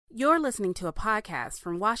You're listening to a podcast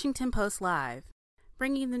from Washington Post Live,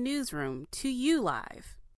 bringing the newsroom to you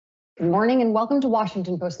live. Good morning and welcome to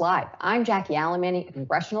Washington Post Live. I'm Jackie Alemany, a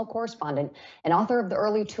congressional correspondent and author of the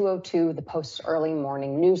Early 202, the Post's early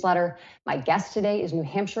morning newsletter. My guest today is New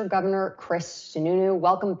Hampshire Governor Chris Sununu.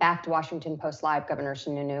 Welcome back to Washington Post Live, Governor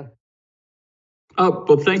Sununu. Oh,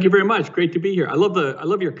 well, thank you very much. Great to be here. I love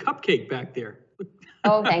your cupcake back there.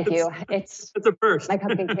 Oh, thank you. It's a first. My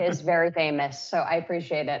cupcake is very famous, so I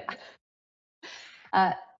appreciate it.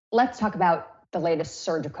 Let's talk about the latest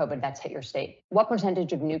surge of COVID that's hit your state. What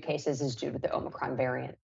percentage of new cases is due to the Omicron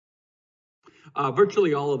variant?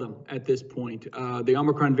 Virtually all of them at this point. The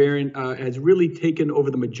Omicron variant has really taken over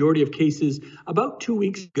the majority of cases about 2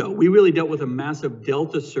 weeks ago. We really dealt with a massive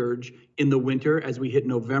Delta surge in the winter as we hit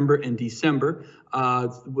November and December.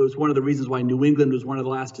 It was one of the reasons why New England was one of the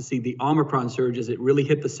last to see the Omicron surge as it really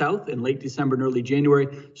hit the South in late December and early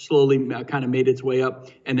January, slowly kind of made its way up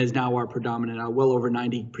and is now our predominant. Well over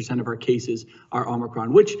 90% of our cases are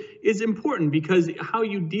Omicron, which is important because how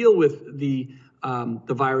you deal with the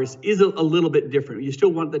virus is a little bit different. You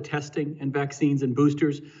still want the testing and vaccines and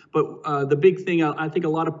boosters, but the big thing I think a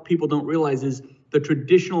lot of people don't realize is the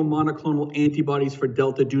traditional monoclonal antibodies for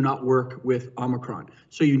Delta do not work with Omicron.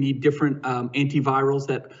 So you need different antivirals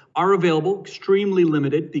that are available, extremely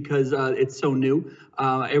limited because it's so new.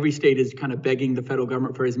 Every state is kind of begging the federal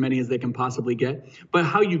government for as many as they can possibly get. But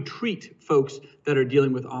how you treat folks that are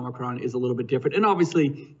dealing with Omicron is a little bit different. And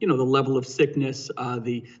obviously, you know, the level of sickness,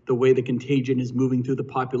 the way the contagion is moving through the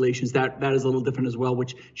populations, that is a little different as well,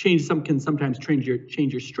 which can sometimes change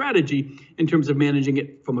your strategy in terms of managing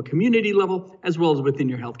it from a community level as well as within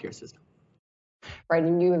your healthcare system. Right,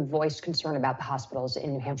 and you have voiced concern about the hospitals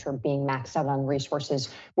in New Hampshire being maxed out on resources.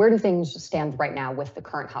 Where do things stand right now with the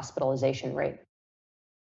current hospitalization rate?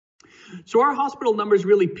 So our hospital numbers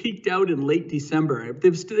really peaked out in late December.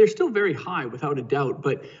 They're still very high, without a doubt,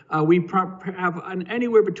 but we have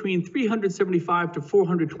anywhere between 375 to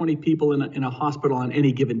 420 people in a hospital on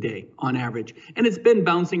any given day, on average. And it's been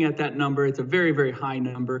bouncing at that number. It's a very, very high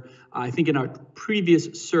number. I think in our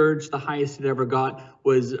previous surge, the highest it ever got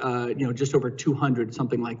was just over 200,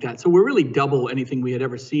 something like that. So we're really double anything we had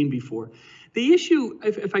ever seen before. The issue,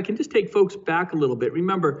 if I can just take folks back a little bit,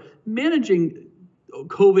 remember, managing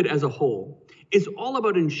COVID as a whole is all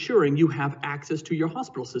about ensuring you have access to your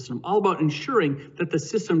hospital system, all about ensuring that the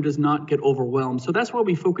system does not get overwhelmed. So that's why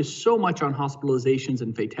we focus so much on hospitalizations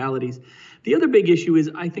and fatalities. The other big issue is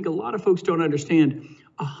I think a lot of folks don't understand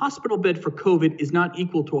a hospital bed for COVID is not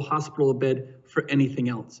equal to a hospital bed for anything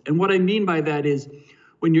else. And what I mean by that is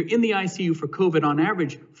when you're in the ICU for COVID, on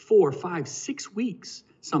average, 4, 5, 6 weeks,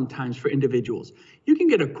 sometimes for individuals. You can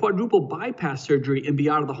get a quadruple bypass surgery and be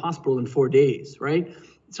out of the hospital in 4 days, right?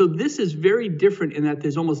 So this is very different in that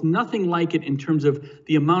there's almost nothing like it in terms of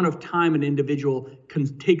the amount of time an individual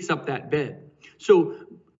takes up that bed. So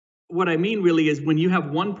what I mean really is when you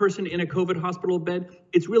have one person in a COVID hospital bed,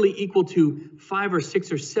 it's really equal to 5 or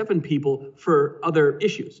 6 or 7 people for other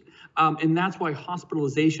issues. And that's why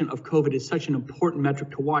hospitalization of COVID is such an important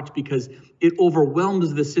metric to watch because it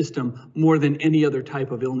overwhelms the system more than any other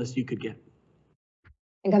type of illness you could get.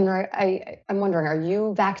 And Governor, I'm wondering, are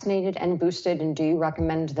you vaccinated and boosted, and do you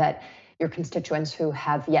recommend that your constituents who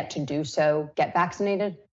have yet to do so get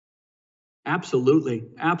vaccinated? Absolutely.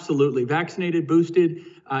 Absolutely. Vaccinated, boosted.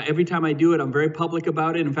 Every time I do it, I'm very public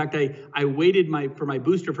about it. In fact, I waited for my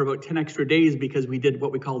booster for about 10 extra days because we did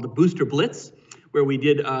what we call the booster blitz, where we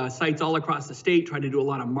did sites all across the state, tried to do a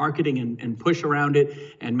lot of marketing and push around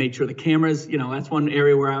it and made sure the cameras, that's one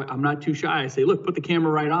area where I'm not too shy. I say, look, put the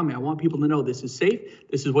camera right on me. I want people to know this is safe.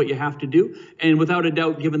 This is what you have to do. And without a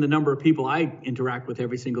doubt, given the number of people I interact with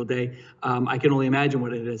every single day, I can only imagine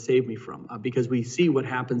what it has saved me from because we see what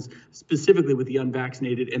happens specifically with the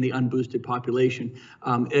unvaccinated and the unboosted population.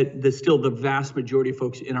 Still the vast majority of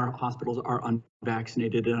folks in our hospitals are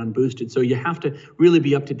unvaccinated and unboosted. So you have to really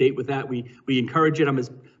be up to date with that. We encourage it. I'm as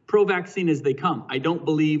pro-vaccine as they come. I don't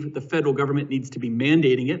believe the federal government needs to be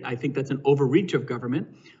mandating it. I think that's an overreach of government.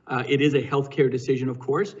 It is a healthcare decision, of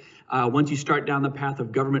course. Once you start down the path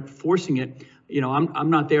of government forcing it, I'm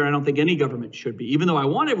not there. I don't think any government should be. Even though I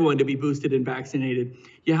want everyone to be boosted and vaccinated,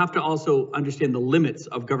 you have to also understand the limits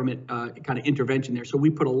of government kind of intervention there. So we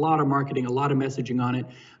put a lot of marketing, a lot of messaging on it.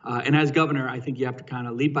 And as governor, I think you have to kind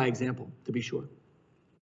of lead by example, to be sure.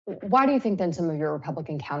 Why do you think then some of your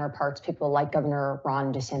Republican counterparts, people like Governor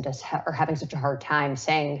Ron DeSantis, are having such a hard time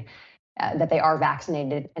saying that they are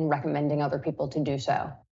vaccinated and recommending other people to do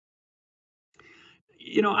so?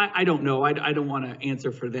 I don't know. I don't want to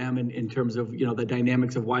answer for them in terms of, the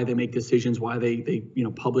dynamics of why they make decisions, why they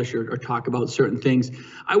publish or talk about certain things.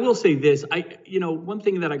 I will say this, one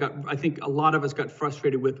thing that I think a lot of us got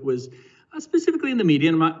frustrated with was specifically in the media,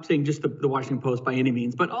 and I'm not saying just the Washington Post by any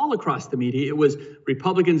means, but all across the media, it was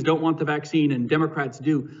Republicans don't want the vaccine and Democrats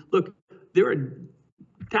do. Look, there are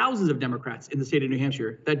thousands of Democrats in the state of New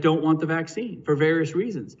Hampshire that don't want the vaccine for various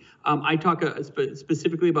reasons. I talk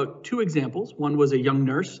specifically about two examples. One was a young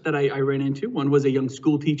nurse that I ran into. One was a young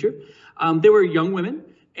school teacher. They were young women,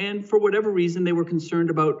 and for whatever reason, they were concerned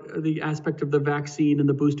about the aspect of the vaccine and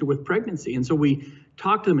the booster with pregnancy. And so we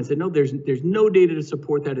talked to them and said, no, there's no data to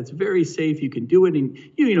support that. It's very safe. You can do it. And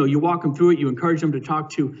you walk them through it. You encourage them to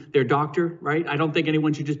talk to their doctor, right? I don't think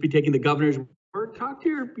anyone should just be taking the governor's or talk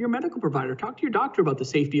to your medical provider, talk to your doctor about the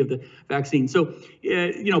safety of the vaccine. So,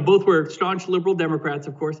 both were staunch liberal Democrats,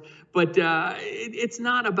 of course, but it's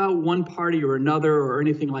not about one party or another or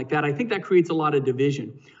anything like that. I think that creates a lot of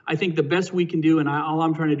division. I think the best we can do, and all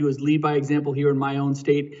I'm trying to do is lead by example here in my own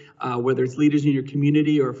state, whether it's leaders in your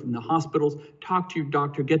community or from the hospitals, talk to your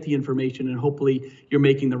doctor, get the information, and hopefully you're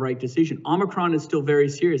making the right decision. Omicron is still very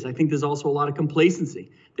serious. I think there's also a lot of complacency.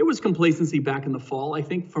 There was complacency back in the fall, I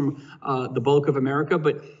think, from the bulk of America,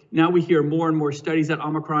 but now we hear more and more studies that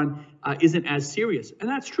Omicron isn't as serious. And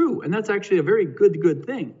that's true, and that's actually a very good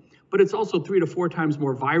thing. But it's also 3 to 4 times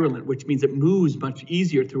more virulent, which means it moves much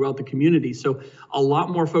easier throughout the community. So a lot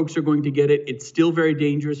more folks are going to get it. It's still very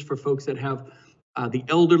dangerous for folks that have the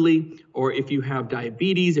elderly, or if you have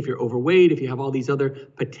diabetes, if you're overweight, if you have all these other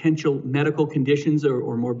potential medical conditions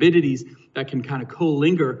or morbidities that can kind of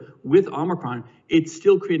co-linger with Omicron. It's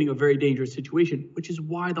still creating a very dangerous situation, which is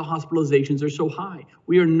why the hospitalizations are so high.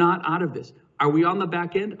 We are not out of this. Are we on the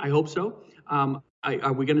back end? I hope so.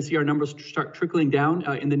 Are we going to see our numbers start trickling down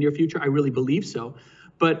in the near future? I really believe so.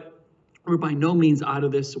 But we're by no means out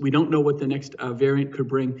of this. We don't know what the next variant could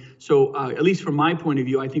bring. So at least from my point of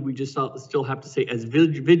view, I think we just still have to stay as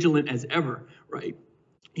vigilant as ever, right?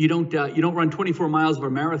 You don't run 24 miles of a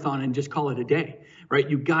marathon and just call it a day, right?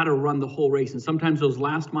 You got to run the whole race. And sometimes those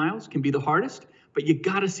last miles can be the hardest, but you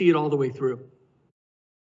got to see it all the way through.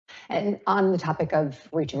 And on the topic of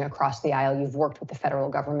reaching across the aisle, you've worked with the federal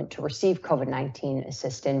government to receive COVID-19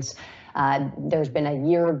 assistance. There's been a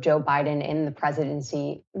year of Joe Biden in the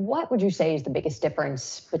presidency. What would you say is the biggest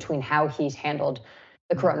difference between how he's handled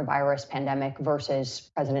the coronavirus pandemic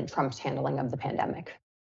versus President Trump's handling of the pandemic?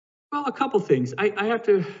 Well, a couple things. I have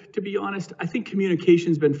to be honest, I think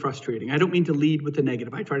communication's been frustrating. I don't mean to lead with the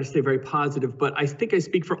negative. I try to stay very positive, but I think I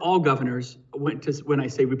speak for all governors when I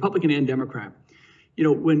say Republican and Democrat.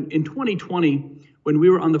 When in 2020, when we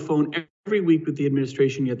were on the phone every week with the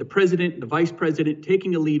administration, you had the president, the vice president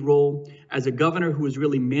taking a lead role as a governor who was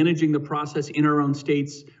really managing the process in our own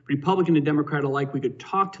states, Republican and Democrat alike. We could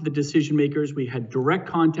talk to the decision makers. We had direct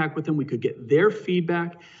contact with them. We could get their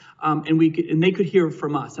feedback. And they could hear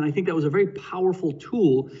from us. And I think that was a very powerful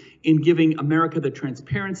tool in giving America the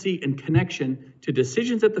transparency and connection to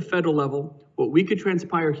decisions at the federal level, what we could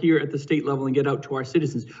transpire here at the state level and get out to our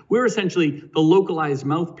citizens. We're essentially the localized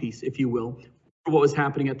mouthpiece, if you will, for what was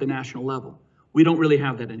happening at the national level. We don't really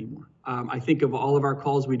have that anymore. I think of all of our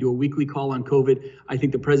calls, we do a weekly call on COVID. I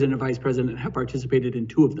think the president and vice president have participated in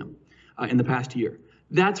 2 of them in the past year.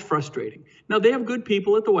 That's frustrating. Now, they have good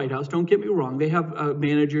people at the White House. Don't get me wrong. They have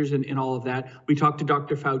managers and all of that. We talk to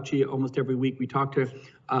Dr. Fauci almost every week. We talk to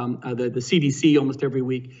the CDC almost every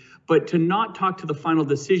week. But to not talk to the final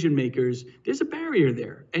decision makers, there's a barrier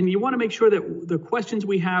there. And you want to make sure that the questions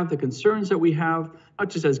we have, the concerns that we have, not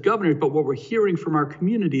just as governors, but what we're hearing from our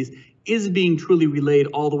communities is being truly relayed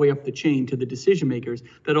all the way up the chain to the decision makers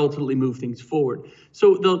that ultimately move things forward.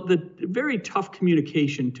 So the very tough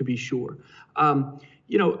communication, to be sure.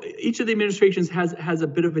 Each of the administrations has a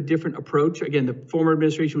bit of a different approach. Again, the former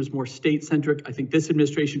administration was more state-centric. I think this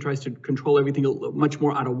administration tries to control everything much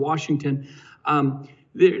more out of Washington.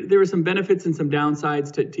 There are some benefits and some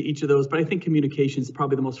downsides to each of those, but I think communication is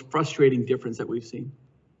probably the most frustrating difference that we've seen.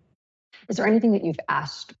 Is there anything that you've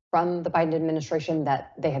asked from the Biden administration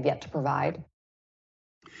that they have yet to provide?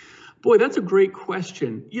 Boy, that's a great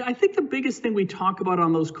question. Yeah, I think the biggest thing we talk about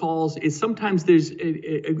on those calls is sometimes there's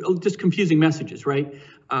just confusing messages, right?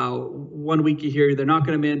 1 week you hear they're not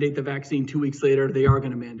going to mandate the vaccine. 2 weeks later, they are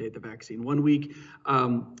going to mandate the vaccine. 1 week,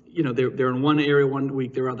 they're in one area. 1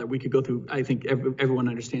 week they're out. We could go through. I think everyone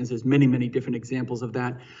understands there's many different examples of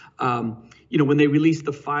that. When they released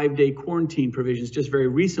the 5-day quarantine provisions just very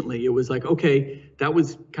recently, it was like, okay, that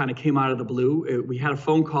was kind of came out of the blue. We had a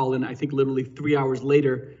phone call, and I think literally 3 hours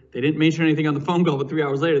later, They didn't mention anything on the phone call, but 3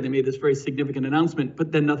 hours later, they made this very significant announcement,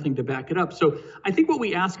 but then nothing to back it up. So I think what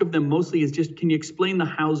we ask of them mostly is just, can you explain the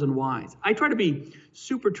hows and whys? I try to be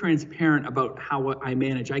super transparent about how I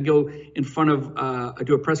manage. I go in front of, I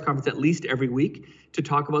do a press conference at least every week to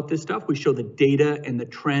talk about this stuff. We show the data and the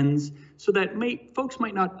trends so that folks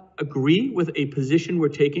might not agree with a position we're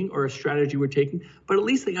taking or a strategy we're taking, but at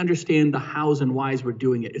least they understand the hows and whys we're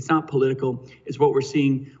doing it. It's not political. It's what we're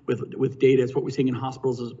seeing with data. It's what we're seeing in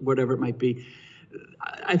hospitals, whatever it might be.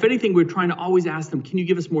 If anything, we're trying to always ask them, can you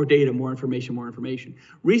give us more data, more information, more information?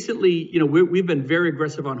 Recently, we've been very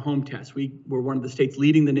aggressive on home tests. We were one of the states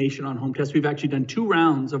leading the nation on home tests. We've actually done 2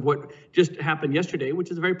 rounds of what just happened yesterday,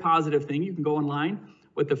 which is a very positive thing. You can go online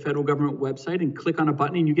with the federal government website and click on a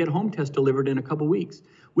button and you get home tests delivered in a couple weeks.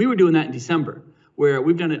 We were doing that in December, where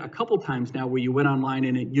we've done it a couple times now where you went online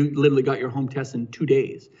and you literally got your home test in 2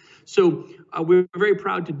 days. So we're very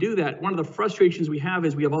proud to do that. One of the frustrations we have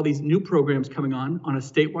is we have all these new programs coming on a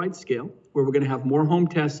statewide scale where we're going to have more home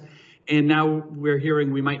tests. And now we're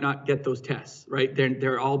hearing we might not get those tests, right?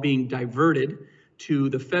 They're all being diverted to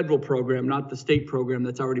the federal program, not the state program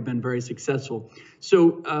that's already been very successful.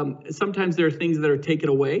 So sometimes there are things that are taken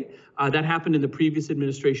away. That happened in the previous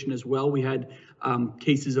administration as well. We had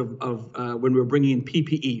cases of when we were bringing in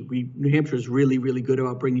PPE. New Hampshire is really, really good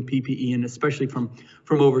about bringing PPE in, especially from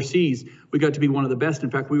overseas. We got to be one of the best.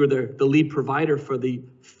 In fact, we were the lead provider for the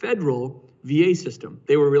federal VA system.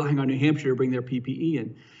 They were relying on New Hampshire to bring their PPE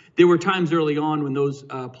in. There were times early on when those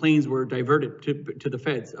planes were diverted to the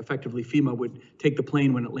feds. Effectively, FEMA would take the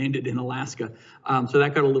plane when it landed in Alaska. So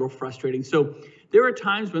that got a little frustrating. So there are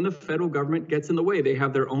times when the federal government gets in the way. They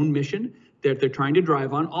have their own mission that they're trying to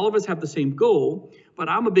drive on. All of us have the same goal, but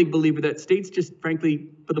I'm a big believer that states just, frankly,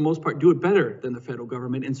 for the most part, do it better than the federal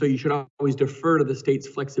government. And so you should always defer to the state's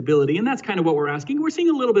flexibility. And that's kind of what we're asking. We're seeing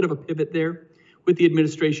a little bit of a pivot there with the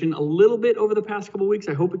administration a little bit over the past couple of weeks.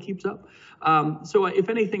 I hope it keeps up. So if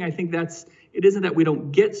anything, I think it isn't that we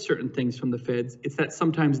don't get certain things from the feds. It's that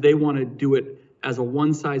sometimes they want to do it as a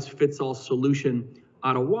one-size-fits-all solution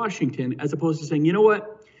out of Washington, as opposed to saying, you know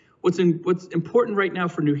what? What's important right now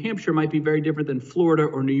for New Hampshire might be very different than Florida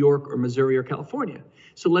or New York or Missouri or California.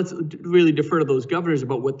 So let's really defer to those governors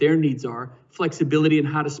about what their needs are, flexibility in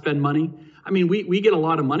how to spend money. I mean, we get a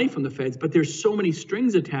lot of money from the feds, but there's so many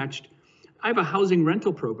strings attached. I have a housing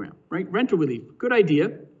rental program, right? Rental relief, good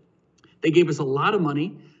idea. They gave us a lot of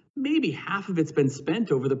money. Maybe half of it's been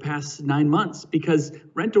spent over the past 9 months because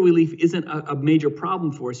rental relief isn't a major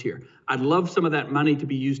problem for us here. I'd love some of that money to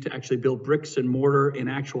be used to actually build bricks and mortar in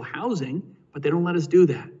actual housing, but they don't let us do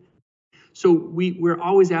that. So we're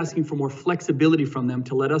always asking for more flexibility from them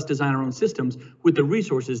to let us design our own systems with the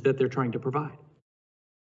resources that they're trying to provide.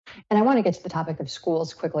 And I want to get to the topic of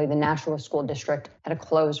schools quickly. The Nashua School District had to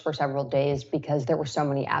close for several days because there were so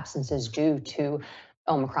many absences due to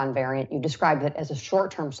Omicron variant. You described it as a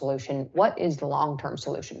short-term solution. What is the long-term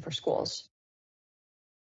solution for schools?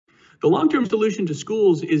 The long-term solution to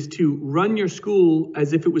schools is to run your school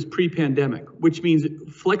as if it was pre-pandemic, which means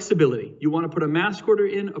flexibility. You want to put a mask order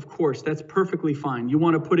in? Of course, that's perfectly fine. You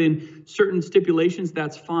want to put in certain stipulations?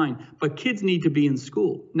 That's fine. But kids need to be in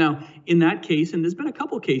school. Now, in that case, and there's been a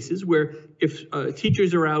couple cases where if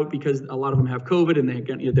teachers are out because a lot of them have COVID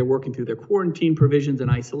and they're working through their quarantine provisions and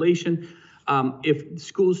isolation, if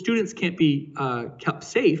school students can't be kept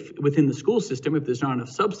safe within the school system, if there's not enough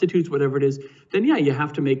substitutes, whatever it is, then yeah, you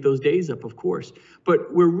have to make those days up, of course.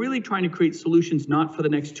 But we're really trying to create solutions not for the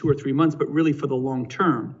next 2 or 3 months, but really for the long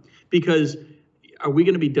term. Because are we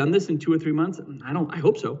going to be done this in 2 or 3 months? I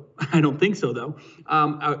hope so. I don't think so, though.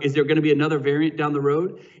 Is there going to be another variant down the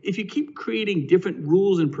road? If you keep creating different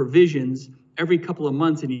rules and provisions every couple of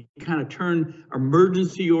months and you kind of turn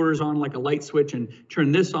emergency orders on like a light switch and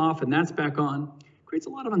turn this off and that's back on, it creates a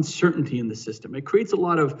lot of uncertainty in the system. It creates a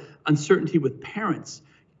lot of uncertainty with parents.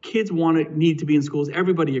 Kids need to be in schools.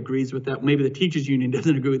 Everybody agrees with that. Maybe the teachers union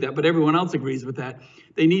doesn't agree with that, but everyone else agrees with that.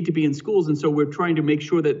 They need to be in schools. And so we're trying to make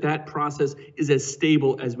sure that that process is as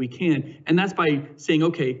stable as we can. And that's by saying,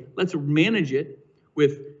 okay, let's manage it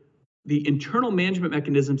with the internal management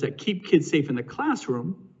mechanisms that keep kids safe in the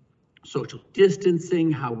classroom, social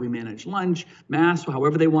distancing, how we manage lunch, masks,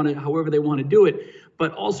 however they want to do it,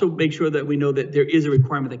 but also make sure that we know that there is a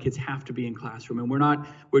requirement that kids have to be in classroom, and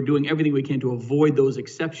we're doing everything we can to avoid those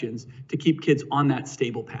exceptions to keep kids on that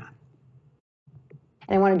stable path.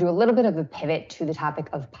 And I want to do a little bit of a pivot to the topic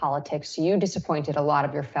of politics. You disappointed a lot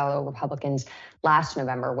of your fellow Republicans last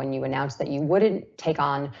November when you announced that you wouldn't take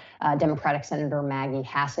on Democratic Senator Maggie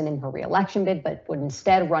Hassan in her reelection bid, but would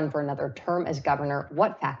instead run for another term as governor.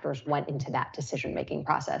 What factors went into that decision-making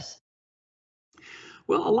process?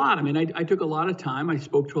 Well, a lot. I mean, I took a lot of time. I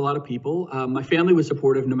spoke to a lot of people. My family was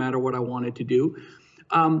supportive no matter what I wanted to do.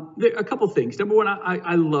 A couple things. Number one,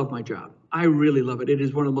 I love my job. I really love it. It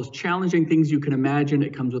is one of the most challenging things you can imagine.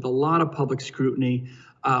 It comes with a lot of public scrutiny.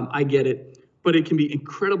 I get it. But it can be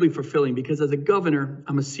incredibly fulfilling because as a governor,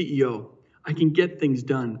 I'm a CEO. I can get things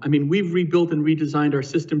done. I mean, we've rebuilt and redesigned our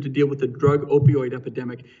system to deal with the drug opioid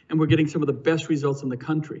epidemic, and we're getting some of the best results in the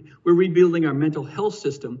country. We're rebuilding our mental health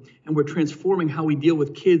system, and we're transforming how we deal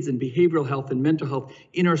with kids and behavioral health and mental health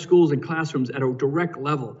in our schools and classrooms at a direct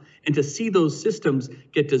level. And to see those systems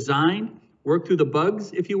get designed, work through the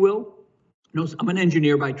bugs, if you will. No, I'm an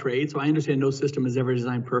engineer by trade, so I understand no system is ever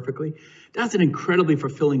designed perfectly. That's an incredibly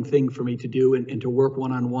fulfilling thing for me to do and to work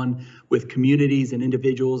one-on-one with communities and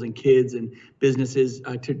individuals and kids and businesses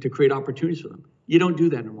to create opportunities for them. You don't do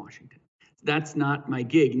that in Washington. That's not my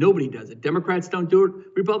gig. Nobody does it. Democrats don't do it.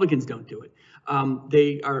 Republicans don't do it.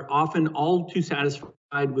 They are often all too satisfied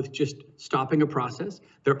with just stopping a process.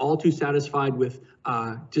 They're all too satisfied with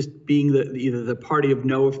just being either the party of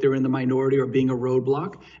no if they're in the minority or being a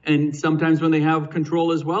roadblock. And sometimes when they have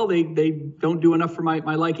control as well, they don't do enough for my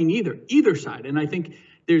liking either side. And I think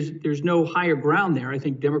there's no higher ground there. I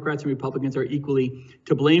think Democrats and Republicans are equally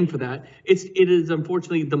to blame for that. It is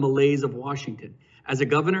unfortunately the malaise of Washington. As a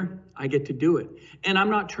governor, I get to do it. And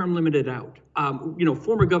I'm not term limited out.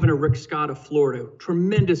 Former Governor Rick Scott of Florida,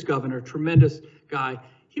 tremendous governor, tremendous guy.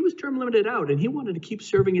 He was term limited out and he wanted to keep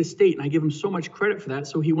serving his state. And I give him so much credit for that.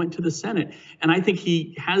 So he went to the Senate. And I think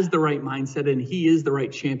he has the right mindset and he is the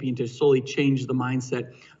right champion to slowly change the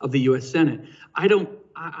mindset of the U.S. Senate.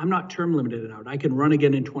 I'm not term limited out. I can run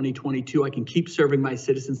again in 2022. I can keep serving my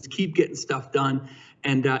citizens, keep getting stuff done,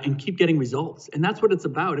 and keep getting results. And that's what it's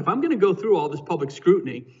about. If I'm going to go through all this public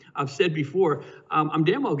scrutiny, I've said before, I'm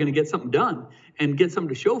damn well going to get something done and get something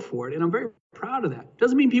to show for it. And I'm very proud of that.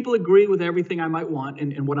 Doesn't mean people agree with everything I might want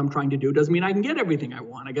and what I'm trying to do. Doesn't mean I can get everything I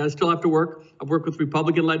want. I got to still have to work. I've worked with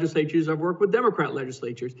Republican legislatures. I've worked with Democrat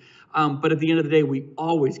legislatures. But at the end of the day, we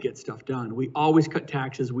always get stuff done. We always cut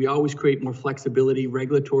taxes. We always create more flexibility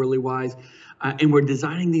regulatorily wise. And we're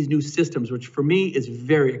designing these new systems, which for me is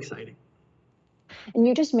very exciting. And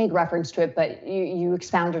you just made reference to it, but you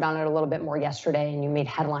expounded on it a little bit more yesterday, and you made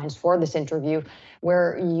headlines for this interview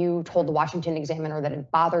where you told the Washington Examiner that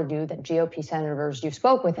it bothered you that GOP senators you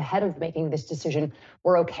spoke with ahead of making this decision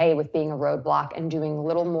were okay with being a roadblock and doing a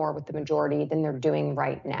little more with the majority than they're doing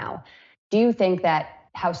right now. Do you think that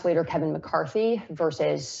House Leader Kevin McCarthy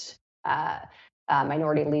versus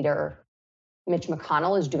Minority Leader Mitch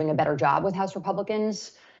McConnell is doing a better job with House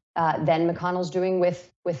Republicans than McConnell's doing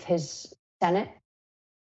with his Senate?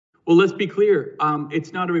 Well, let's be clear.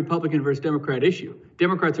 It's not a Republican versus Democrat issue.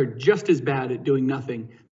 Democrats are just as bad at doing nothing.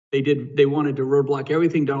 They wanted to roadblock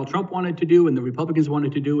everything Donald Trump wanted to do and the Republicans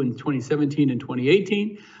wanted to do in 2017 and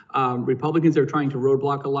 2018. Republicans are trying to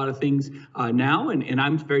roadblock a lot of things now, and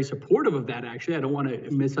I'm very supportive of that, actually. I don't want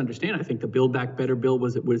to misunderstand. I think the Build Back Better bill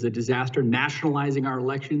was a disaster, nationalizing our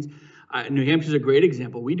elections. New Hampshire is a great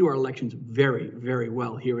example. We do our elections very, very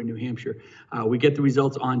well here in New Hampshire. We get the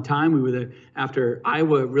results on time. We were after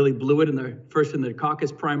Iowa really blew it in the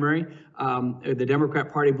caucus primary. The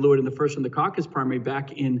Democrat Party blew it in the caucus primary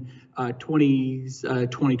back in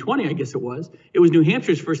 2020, I guess it was. It was New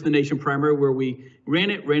Hampshire's first in the nation primary where we ran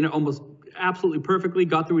it almost absolutely perfectly,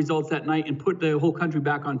 got the results that night, and put the whole country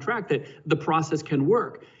back on track that the process can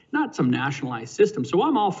work. Not some nationalized system. So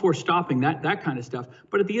I'm all for stopping that kind of stuff.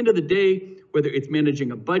 But at the end of the day, whether it's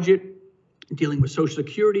managing a budget, dealing with Social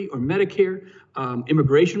Security or Medicare,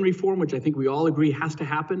 immigration reform, which I think we all agree has to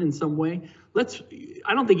happen in some way.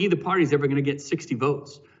 I don't think either party is ever going to get 60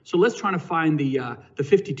 votes. So let's try to find the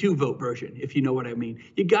 52 vote version, if you know what I mean.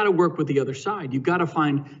 You got to work with the other side. You got to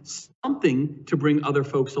find something to bring other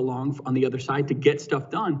folks along on the other side to get stuff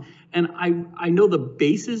done. And I know the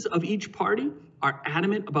bases of each party are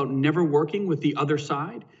adamant about never working with the other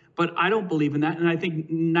side, but I don't believe in that. And I think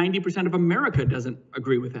 90% of America doesn't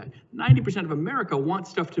agree with that. 90% of America wants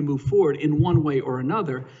stuff to move forward in one way or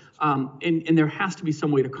another. And there has to be some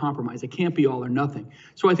way to compromise. It can't be all or nothing.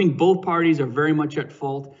 So I think both parties are very much at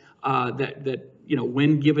fault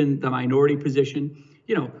when given the minority position.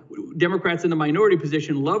 Democrats in the minority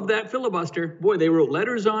position love that filibuster. Boy, they wrote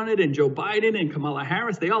letters on it, and Joe Biden and Kamala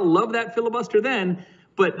Harris, they all love that filibuster then.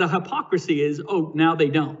 But the hypocrisy is, now they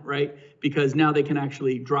don't, right? Because now they can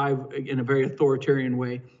actually drive in a very authoritarian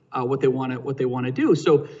way what they want to do.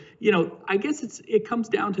 So, I guess it comes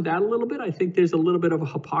down to that a little bit. I think there's a little bit of a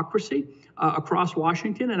hypocrisy across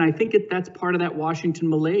Washington, and I think that's part of that Washington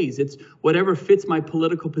malaise. It's whatever fits my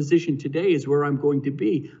political position today is where I'm going to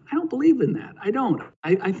be. I don't believe in that. I don't.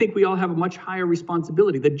 I think we all have a much higher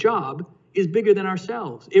responsibility. The job is bigger than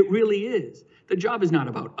ourselves. It really is. The job is not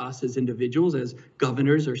about us as individuals, as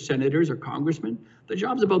governors or senators or congressmen. The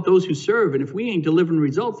job's about those who serve. And if we ain't delivering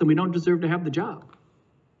results, then we don't deserve to have the job.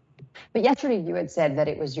 But yesterday you had said that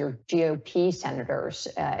it was your GOP senators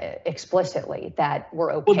explicitly that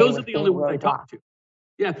were okay. Well, those are the only ones I talked to.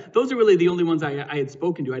 Yeah, those are really the only ones I had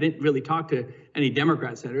spoken to. I didn't really talk to any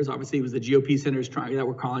Democrat senators. Obviously, it was the GOP senators that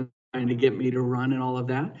were trying to get me to run and all of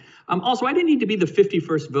that. Also, I didn't need to be the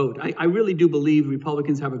 51st vote. I really do believe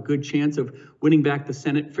Republicans have a good chance of winning back the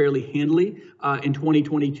Senate fairly handily in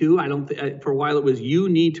 2022. I don't. For a while, it was you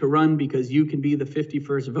need to run because you can be the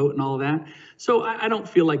 51st vote and all of that. So I don't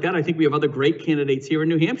feel like that. I think we have other great candidates here in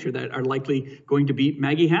New Hampshire that are likely going to beat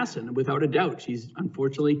Maggie Hassan without a doubt. She's,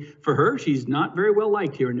 unfortunately for her, she's not very well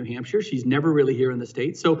liked here in New Hampshire. She's never really here in the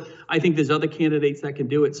state. So I think there's other candidates that can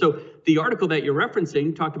do it. So the article that you're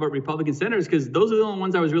referencing talked about Republican senators because those are the only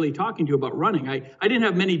ones I was really talking to about running. I didn't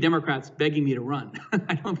have many Democrats begging me to run.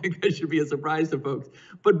 I don't think that should be a surprise to folks.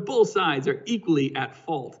 But both sides are equally at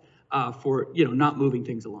fault for not moving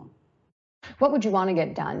things along. What would you want to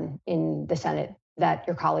get done in the Senate that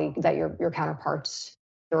your colleague, that your counterparts,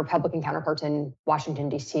 your Republican counterparts in Washington,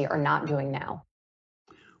 D.C. are not doing now?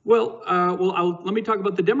 Well, let me talk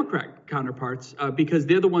about the Democrat counterparts because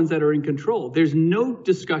they're the ones that are in control. There's no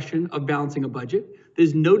discussion of balancing a budget.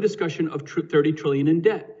 There's no discussion of $30 trillion in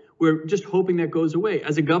debt. We're just hoping that goes away.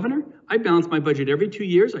 As a governor, I balance my budget every 2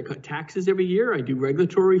 years. I cut taxes every year. I do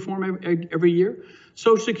regulatory reform every year.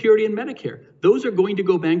 Social Security and Medicare, those are going to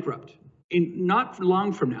go bankrupt not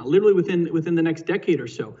long from now, literally within the next decade or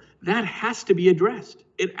so. That has to be addressed.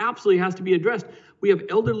 It absolutely has to be addressed. We have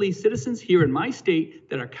elderly citizens here in my state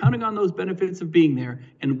that are counting on those benefits of being there,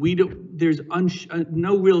 and there's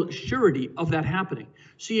no real surety of that happening.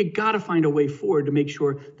 So you got to find a way forward to make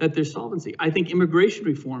sure that there's solvency. I think immigration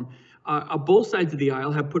reform, both sides of the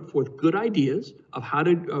aisle have put forth good ideas of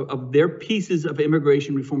of their pieces of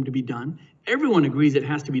immigration reform to be done. Everyone agrees it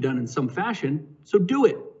has to be done in some fashion, so do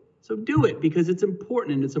it. So do it because it's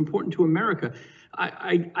important and it's important to America.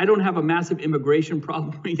 I don't have a massive immigration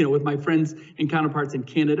problem, with my friends and counterparts in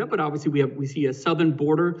Canada, but obviously we see a southern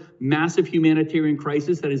border, massive humanitarian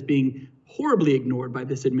crisis that is being horribly ignored by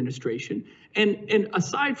this administration. And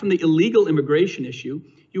aside from the illegal immigration issue,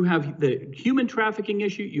 you have the human trafficking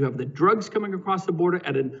issue, you have the drugs coming across the border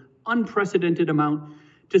at an unprecedented amount.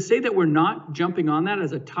 To say that we're not jumping on that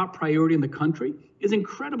as a top priority in the country is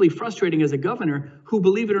incredibly frustrating as a governor who,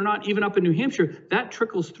 believe it or not, even up in New Hampshire, that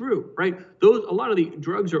trickles through, right? A lot of the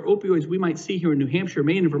drugs or opioids we might see here in New Hampshire,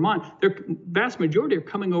 Maine, and Vermont, their vast majority are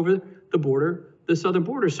coming over the border, the southern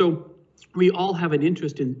border. So we all have an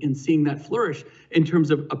interest in seeing that flourish in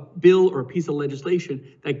terms of a bill or a piece of legislation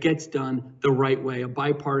that gets done the right way, a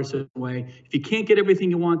bipartisan way. If you can't get everything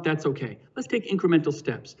you want, that's okay. Let's take incremental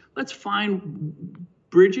steps. Let's find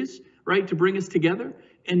bridges, right, to bring us together.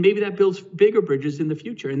 And maybe that builds bigger bridges in the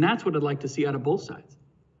future. And that's what I'd like to see out of both sides.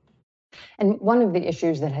 And one of the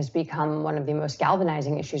issues that has become one of the most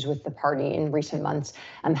galvanizing issues with the party in recent months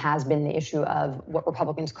has been the issue of what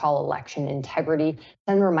Republicans call election integrity.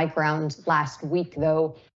 Senator Mike Rounds last week,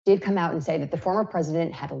 though, did come out and say that the former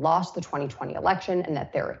president had lost the 2020 election and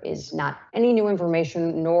that there is not any new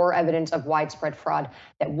information nor evidence of widespread fraud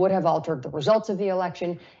that would have altered the results of the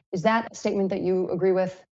election. Is that a statement that you agree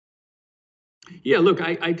with? Yeah, look,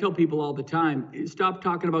 I tell people all the time, stop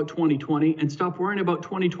talking about 2020 and stop worrying about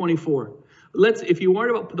 2024. If you're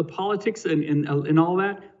worried about the politics and all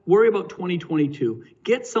that, worry about 2022.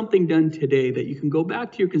 Get something done today that you can go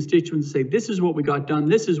back to your constituents and say, this is what we got done,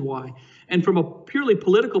 this is why. And from a purely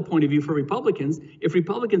political point of view for Republicans, if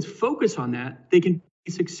Republicans focus on that, they can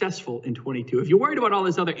be successful in 22. If you're worried about all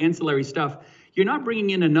this other ancillary stuff, you're not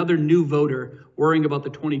bringing in another new voter worrying about the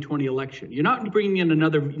 2020 election. You're not bringing in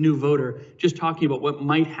another new voter just talking about what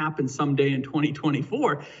might happen someday in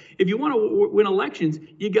 2024. If you want to win elections,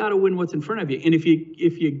 you got to win what's in front of you. And if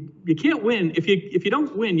you can't win, if you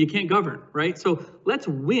don't win, you can't govern, right? So let's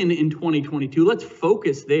win in 2022. Let's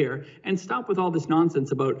focus there and stop with all this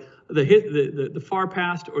nonsense about the far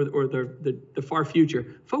past or the far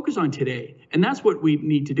future. Focus on today, and that's what we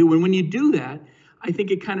need to do. And when you do that, I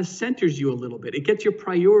think it kind of centers you a little bit. It gets your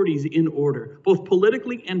priorities in order, both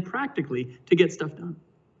politically and practically, to get stuff done.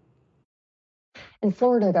 In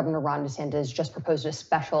Florida, Governor Ron DeSantis just proposed a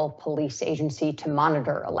special police agency to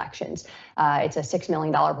monitor elections. It's a $6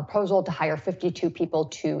 million proposal to hire 52 people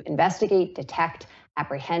to investigate, detect,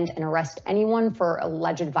 apprehend, and arrest anyone for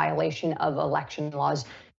alleged violation of election laws.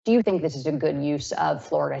 Do you think this is a good use of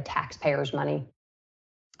Florida taxpayers' money?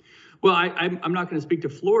 Well, I'm not going to speak to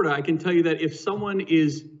Florida. I can tell you that if someone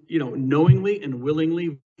is, knowingly and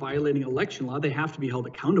willingly violating election law, they have to be held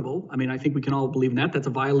accountable. I mean, I think we can all believe in that. That's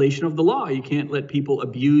a violation of the law. You can't let people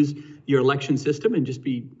abuse your election system and just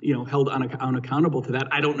be, held unaccountable to that.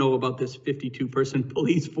 I don't know about this 52-person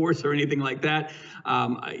police force or anything like that.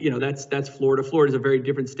 That's Florida. Florida is a very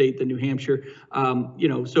different state than New Hampshire.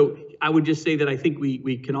 So I would just say that I think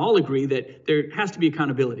we can all agree that there has to be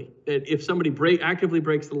accountability. That if somebody actively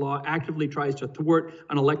breaks the law, actively tries to thwart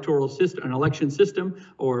an electoral system, an election system,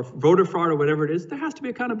 or voter fraud or whatever it is, there has to be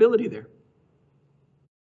accountability there.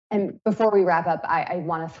 And before we wrap up, I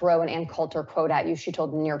want to throw an Ann Coulter quote at you. She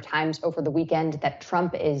told the New York Times over the weekend that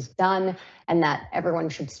Trump is done and that everyone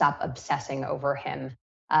should stop obsessing over him.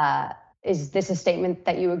 Is this a statement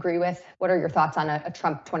that you agree with? What are your thoughts on a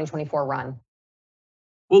Trump 2024 run?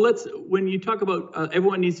 Well, when you talk about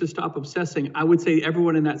everyone needs to stop obsessing, I would say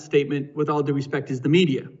everyone in that statement, with all due respect, is the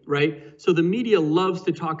media, right? So the media loves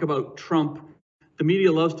to talk about Trump. The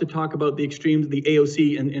media loves to talk about the extremes, the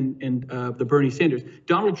AOC and the Bernie Sanders.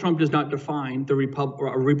 Donald Trump does not define a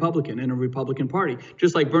Republican and a Republican Party,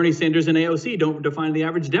 just like Bernie Sanders and AOC don't define the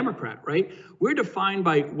average Democrat, right? We're defined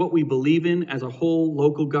by what we believe in as a whole: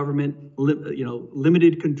 local government,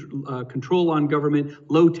 limited control on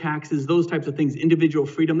government, low taxes, those types of things, individual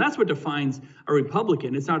freedom. That's what defines a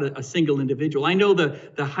Republican. It's not a single individual. I know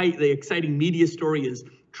the exciting media story is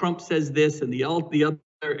Trump says this and the other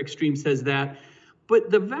extreme says that. But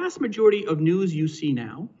the vast majority of news you see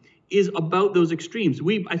now is about those extremes.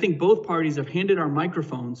 I think both parties have handed our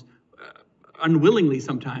microphones, unwillingly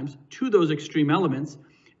sometimes, to those extreme elements,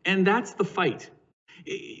 and that's the fight.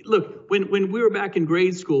 Look, when we were back in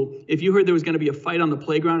grade school, if you heard there was going to be a fight on the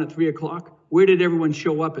playground at 3 o'clock, where did everyone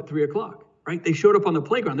show up at 3 o'clock, right? They showed up on the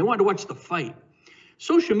playground. They wanted to watch the fight.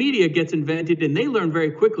 Social media gets invented, and they learn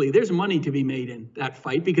very quickly there's money to be made in that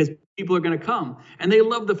fight because people are going to come. And they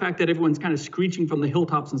love the fact that everyone's kind of screeching from the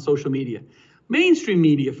hilltops on social media. Mainstream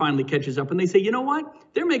media finally catches up and they say, you know what?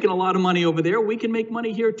 They're making a lot of money over there. We can make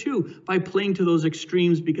money here too by playing to those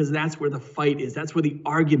extremes because that's where the fight is. That's where the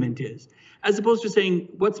argument is. As opposed to saying,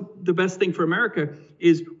 what's the best thing for America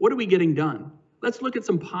is what are we getting done? Let's look at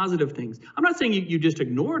some positive things. I'm not saying you just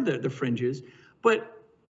ignore the fringes, but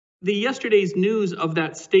yesterday's news of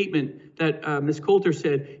that statement that Ms. Coulter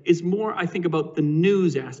said is more, I think, about the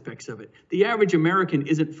news aspects of it. The average American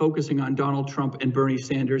isn't focusing on Donald Trump and Bernie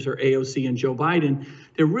Sanders or AOC and Joe Biden.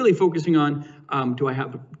 They're really focusing on,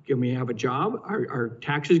 can we have a job? Are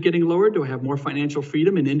taxes getting lowered? Do I have more financial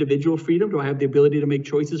freedom and individual freedom? Do I have the ability to make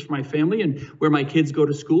choices for my family and where my kids go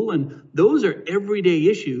to school? And those are everyday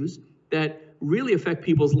issues that really affect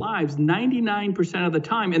people's lives 99% of the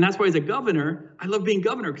time. And that's why as a governor, I love being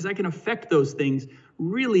governor because I can affect those things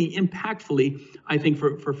really impactfully, I think,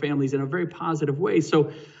 for families in a very positive way.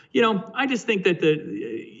 So, I just think that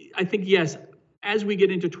yes, as we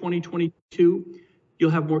get into 2022,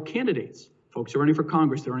 you'll have more candidates. Folks are running for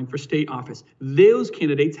Congress, they're running for state office. Those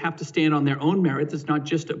candidates have to stand on their own merits. It's not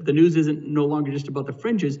just, the news isn't no longer just about the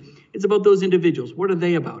fringes. It's about those individuals. What are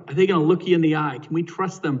they about? Are they going to look you in the eye? Can we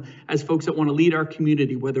trust them as folks that want to lead our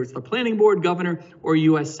community, whether it's the planning board, governor, or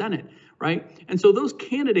U.S. Senate, right? And so those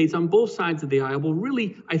candidates on both sides of the aisle will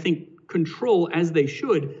really, I think, control, as they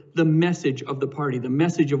should, the message of the party, the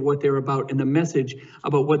message of what they're about, and the message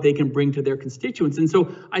about what they can bring to their constituents. And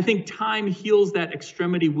so I think time heals that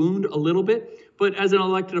extremity wound a little bit. But as an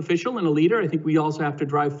elected official and a leader, I think we also have to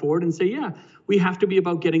drive forward and say, yeah, we have to be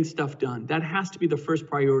about getting stuff done. That has to be the first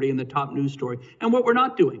priority and the top news story, and what we're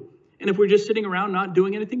not doing. And if we're just sitting around not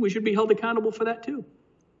doing anything, we should be held accountable for that too.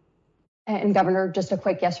 And Governor, just a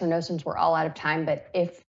quick yes or no, since we're all out of time, but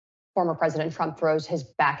if former President Trump throws his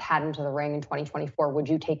back hat into the ring in 2024, would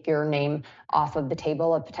you take your name off of the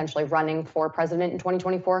table of potentially running for president in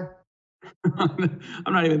 2024? I'm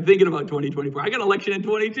not even thinking about 2024. I got an election in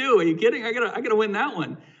 22. Are you kidding? I gotta win that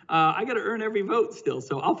one. I gotta earn every vote still.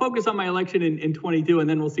 So I'll focus on my election in 22, and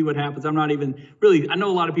then we'll see what happens. I'm not even really, I know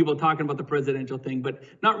a lot of people are talking about the presidential thing, but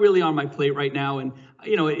not really on my plate right now. And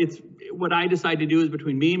it's what I decide to do is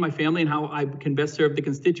between me and my family and how I can best serve the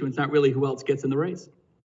constituents, not really who else gets in the race.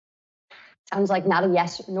 Sounds like not a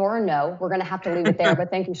yes nor a no. We're going to have to leave it there,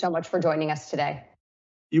 but thank you so much for joining us today.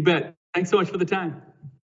 You bet. Thanks so much for the time.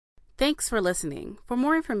 Thanks for listening. For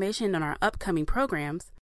more information on our upcoming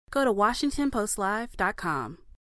programs, go to WashingtonPostLive.com.